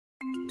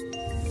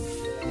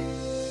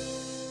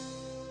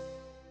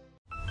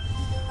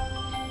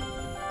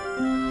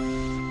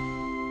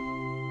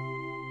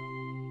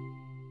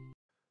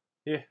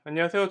예,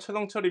 안녕하세요.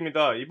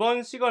 최동철입니다.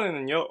 이번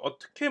시간에는요,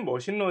 어떻게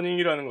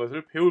머신러닝이라는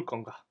것을 배울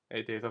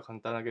건가에 대해서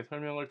간단하게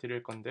설명을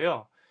드릴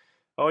건데요.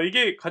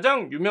 이게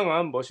가장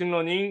유명한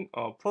머신러닝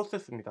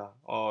프로세스입니다.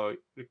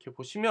 이렇게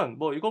보시면,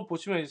 이거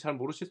보시면 이제 잘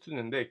모르실 수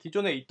있는데,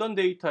 기존에 있던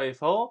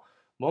데이터에서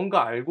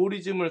뭔가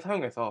알고리즘을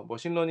사용해서,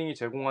 머신러닝이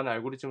제공하는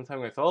알고리즘을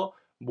사용해서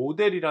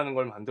모델이라는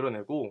걸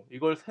만들어내고,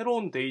 이걸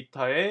새로운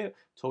데이터에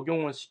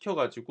적용을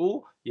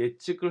시켜가지고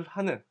예측을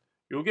하는,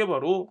 요게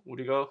바로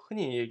우리가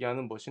흔히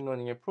얘기하는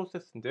머신러닝의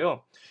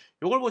프로세스인데요.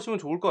 요걸 보시면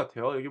좋을 것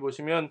같아요. 여기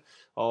보시면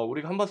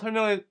우리가 한번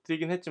설명해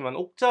드리긴 했지만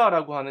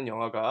옥자라고 하는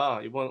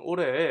영화가 이번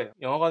올해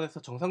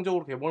영화관에서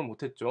정상적으로 개봉을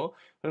못했죠.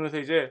 그러면서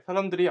이제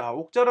사람들이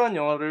옥자라는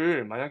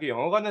영화를 만약에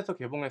영화관에서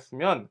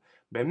개봉했으면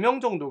몇 명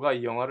정도가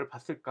이 영화를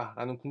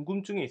봤을까라는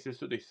궁금증이 있을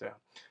수도 있어요.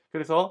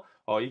 그래서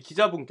이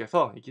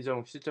기자분께서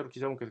실제로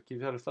기자분께서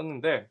기사를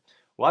썼는데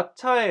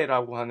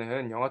왓챠에라고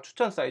하는 영화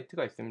추천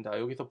사이트가 있습니다.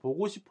 여기서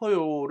보고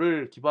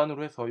싶어요를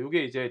기반으로 해서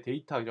이게 이제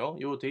데이터죠.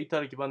 이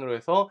데이터를 기반으로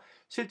해서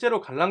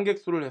실제로 관람객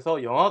수를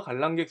해서 영화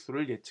관람객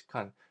수를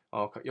예측한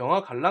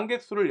영화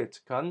관람객 수를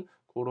예측한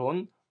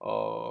그런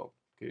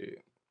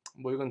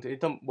이건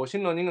데이터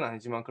머신러닝은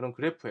아니지만 그런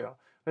그래프예요.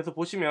 그래서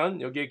보시면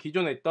여기에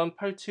기존에 있던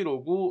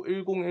 8759,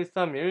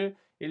 10131,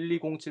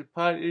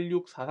 12078,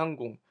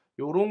 16430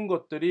 요런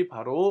것들이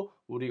바로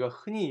우리가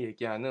흔히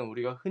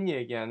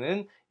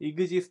얘기하는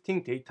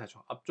existing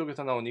데이터죠.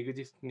 앞쪽에서 나온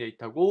existing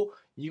데이터고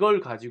이걸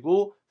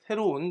가지고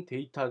새로운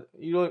데이터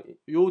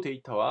요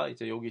데이터와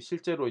이제 여기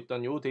실제로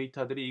있던 요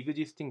데이터들이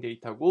existing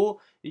데이터고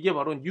이게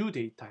바로 new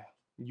데이터예요.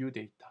 new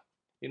데이터.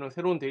 이런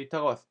새로운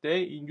데이터가 왔을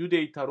때 이 new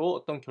데이터로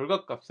어떤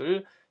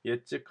결과값을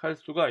예측할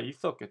수가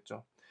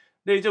있었겠죠.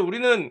 근데 이제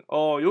우리는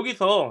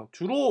여기서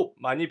주로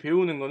많이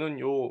배우는 거는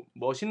요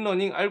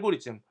머신러닝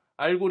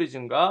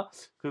알고리즘과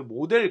그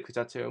모델 그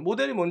자체예요.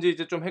 모델이 뭔지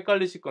이제 좀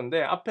헷갈리실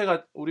건데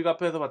우리가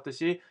앞에서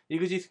봤듯이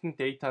existing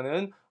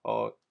데이터는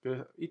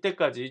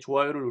이때까지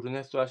좋아요를 누른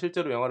횟수와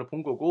실제로 영화를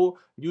본 거고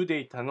뉴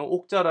데이터는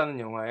옥자라는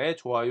영화의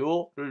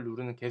좋아요를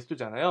누르는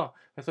개수잖아요.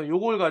 그래서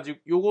요걸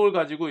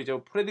가지고 이제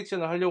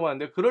프레딕션을 하려고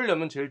하는데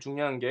그러려면 제일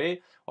중요한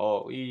게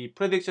이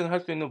프레딕션을 할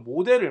수 있는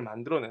모델을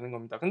만들어내는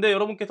겁니다. 근데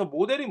여러분께서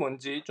모델이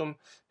뭔지 좀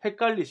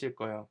헷갈리실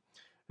거예요.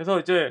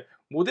 그래서 이제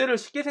모델을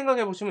쉽게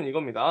생각해 보시면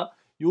이겁니다.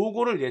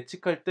 요거를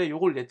예측할 때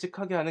요걸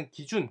예측하게 하는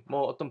기준,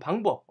 어떤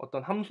방법,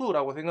 어떤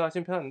함수라고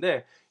생각하시면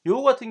편한데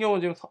요거 같은 경우는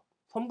지금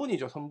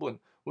선분이죠, 선분.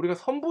 우리가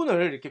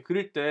선분을 이렇게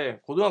그릴 때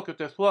고등학교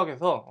때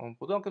수학에서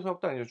고등학교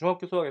수학도 아니죠.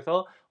 중학교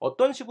수학에서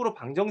어떤 식으로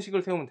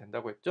방정식을 세우면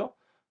된다고 했죠?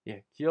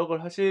 예,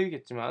 기억을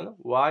하시겠지만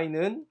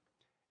y는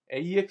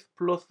ax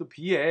플러스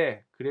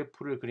b의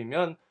그래프를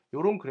그리면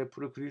요런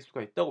그래프를 그릴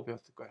수가 있다고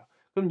배웠을 거예요.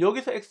 그럼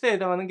여기서 x에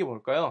해당하는 게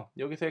뭘까요?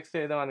 여기서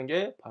x에 해당하는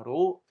게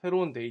바로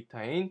새로운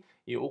데이터인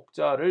이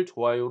옥자를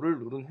좋아요를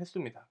누른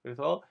횟수입니다.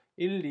 그래서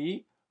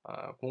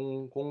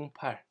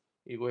 12008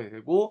 이거에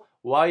되고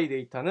y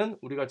데이터는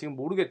우리가 지금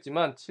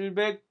모르겠지만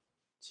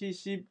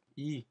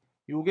 772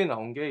 요게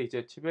나온 게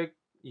이제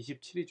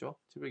 727이죠.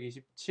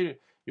 727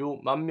 요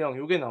만명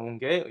요게 나온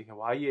게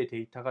y의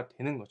데이터가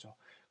되는 거죠.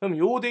 그럼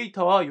요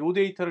데이터와 요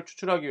데이터를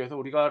추출하기 위해서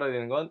우리가 알아야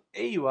되는 건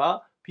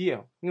A와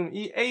B예요. 그럼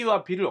이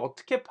A와 B를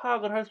어떻게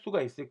파악을 할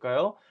수가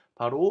있을까요?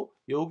 바로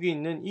여기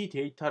있는 이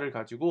데이터를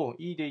가지고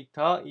이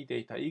데이터,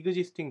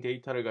 existing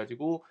데이터를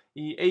가지고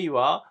이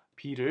A와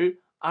B를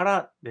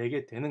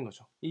알아내게 되는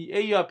거죠. 이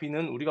A와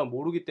B는 우리가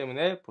모르기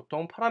때문에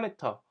보통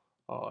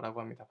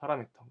파라미터라고 합니다.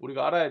 파라미터.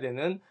 우리가 알아야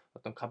되는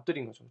어떤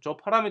값들인 거죠. 저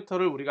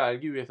파라미터를 우리가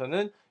알기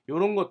위해서는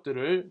이런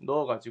것들을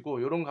넣어가지고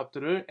이런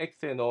값들을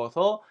x에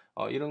넣어서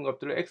이런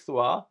것들을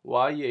x와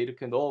y에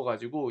이렇게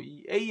넣어가지고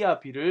이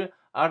a와 b를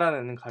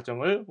알아내는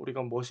과정을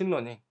우리가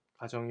머신러닝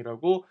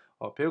과정이라고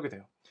배우게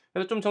돼요.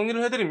 그래서 좀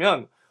정리를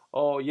해드리면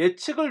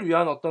예측을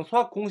위한 어떤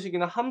수학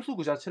공식이나 함수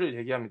그 자체를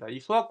얘기합니다. 이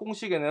수학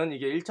공식에는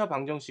이게 1차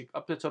방정식,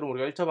 앞에처럼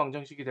우리가 1차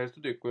방정식이 될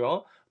수도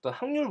있고요. 어떤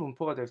확률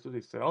분포가 될 수도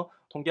있어요.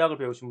 통계학을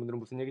배우신 분들은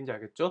무슨 얘기인지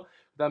알겠죠?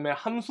 그 다음에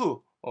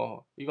함수,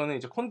 이거는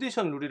이제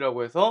컨디션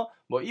룰이라고 해서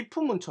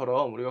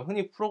if문처럼 우리가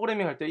흔히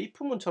프로그래밍 할 때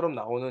if문처럼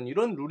나오는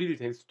이런 룰이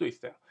될 수도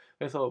있어요.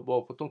 그래서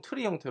보통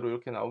트리 형태로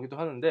이렇게 나오기도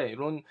하는데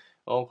이런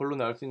걸로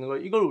나올 수 있는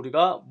걸 이걸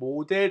우리가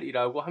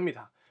모델이라고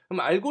합니다. 그럼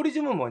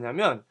알고리즘은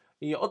뭐냐면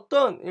이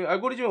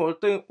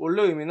알고리즘의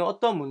원래 의미는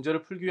어떤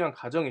문제를 풀기 위한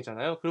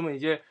과정이잖아요. 그러면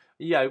이제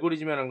이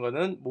알고리즘이라는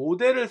거는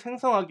모델을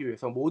생성하기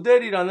위해서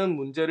모델이라는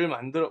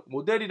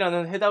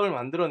해답을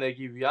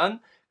만들어내기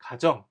위한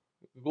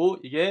과정이고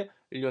이게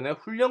일련의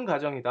훈련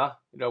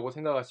과정이다라고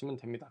생각하시면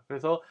됩니다.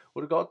 그래서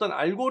우리가 어떤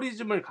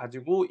알고리즘을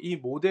가지고 이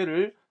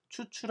모델을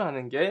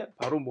추출하는 게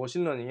바로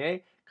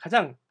머신러닝의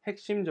가장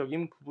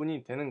핵심적인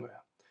부분이 되는 거예요.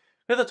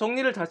 그래서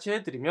정리를 다시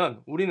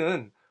해드리면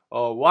우리는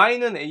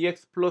y는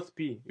ax 플러스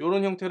b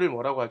이런 형태를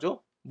뭐라고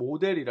하죠?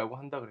 모델이라고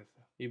한다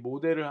그랬어요. 이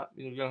모델을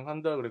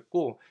한다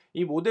그랬고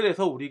이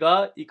모델에서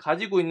우리가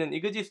가지고 있는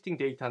existing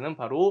데이터는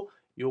바로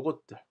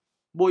요것들.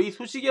 이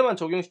수식에만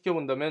적용시켜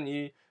본다면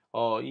이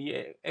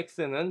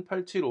x는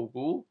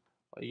 8759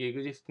 이게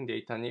existing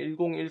데이터니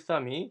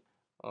 10132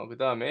 그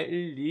다음에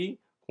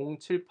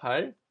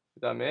 12078 그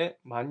다음에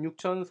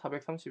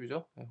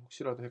 16,430이죠.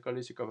 혹시라도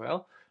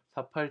헷갈리실까봐요.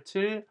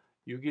 487,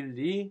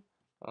 612,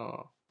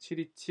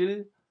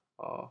 727,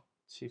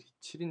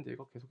 727인데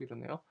이거 계속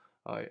이러네요.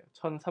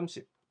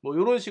 1030. 뭐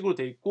이런 식으로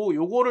돼 있고,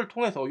 요거를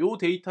통해서, 요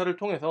데이터를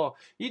통해서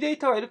이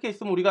데이터가 이렇게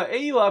있으면 우리가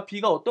A와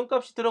B가 어떤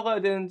값이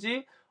들어가야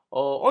되는지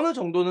어느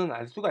정도는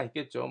알 수가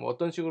있겠죠. 뭐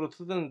어떤 식으로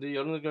쓰는지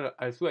여러 걸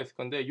알 수가 있을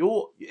건데,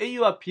 요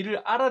A와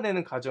B를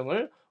알아내는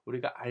과정을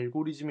우리가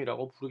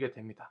알고리즘이라고 부르게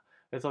됩니다.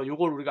 그래서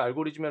요걸 우리가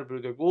알고리즘이라고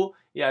부르게 되고,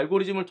 이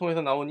알고리즘을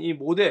통해서 나온 이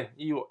모델,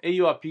 이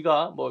A와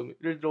B가 뭐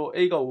예를 들어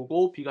A가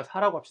 5고 B가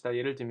 4라고 합시다.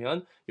 예를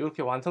들면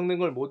이렇게 완성된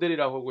걸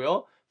모델이라고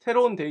하고요.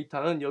 새로운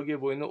데이터는 여기에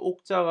보이는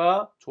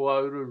옥자가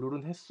좋아요를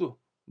누른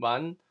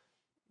횟수만,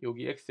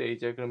 여기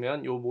XAJ,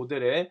 그러면 요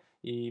모델에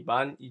이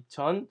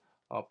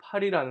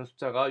 12,008이라는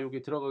숫자가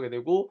여기 들어가게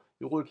되고,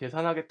 요걸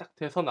계산하게 딱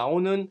돼서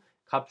나오는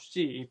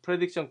값이, 이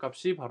프레딕션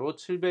값이 바로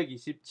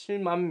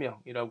 727만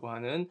명이라고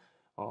하는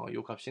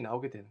요 값이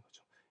나오게 되는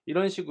거죠.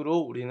 이런 식으로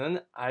우리는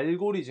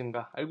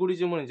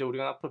알고리즘은 이제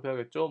우리가 앞으로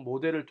배우겠죠.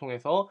 모델을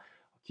통해서,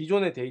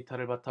 기존의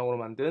데이터를 바탕으로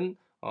만든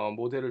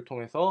모델을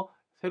통해서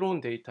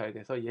새로운 데이터에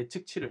대해서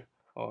예측치를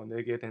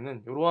내게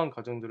되는 이러한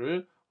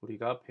과정들을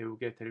우리가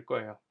배우게 될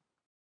거예요.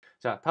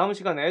 자, 다음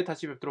시간에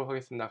다시 뵙도록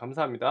하겠습니다.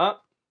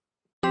 감사합니다.